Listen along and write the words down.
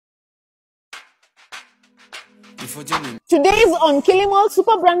Today's on Kilimall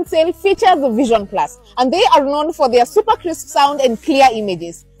Super Brand Sale features the Vision Plus, and they are known for their super crisp sound and clear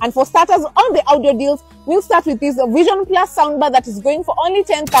images. And for starters, on the audio deals, we'll start with this Vision Plus soundbar that is going for only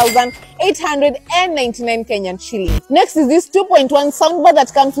 10,899 Kenyan shillings. Next is this 2.1 soundbar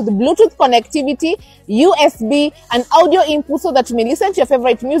that comes with Bluetooth connectivity, USB, and audio input so that you may listen to your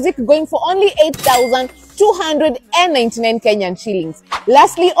favorite music, going for only 8,299 Kenyan shillings.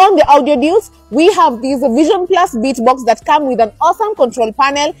 Lastly, on the audio deals, we have these Vision Plus Beatbox that come with an awesome control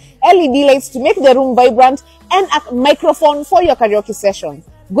panel, LED lights to make the room vibrant, and a microphone for your karaoke sessions,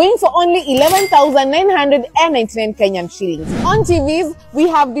 going for only 11,999 Kenyan shillings. On TVs, we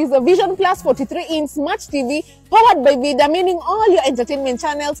have this Vision Plus 43-inch Smart TV powered by Vida, meaning all your entertainment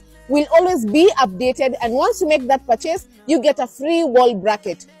channels will always be updated, and once you make that purchase, you get a free wall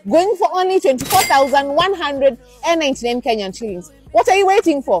bracket, going for only 24,199 Kenyan shillings. What are you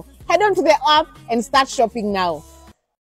waiting for? Head on to the app and start shopping now.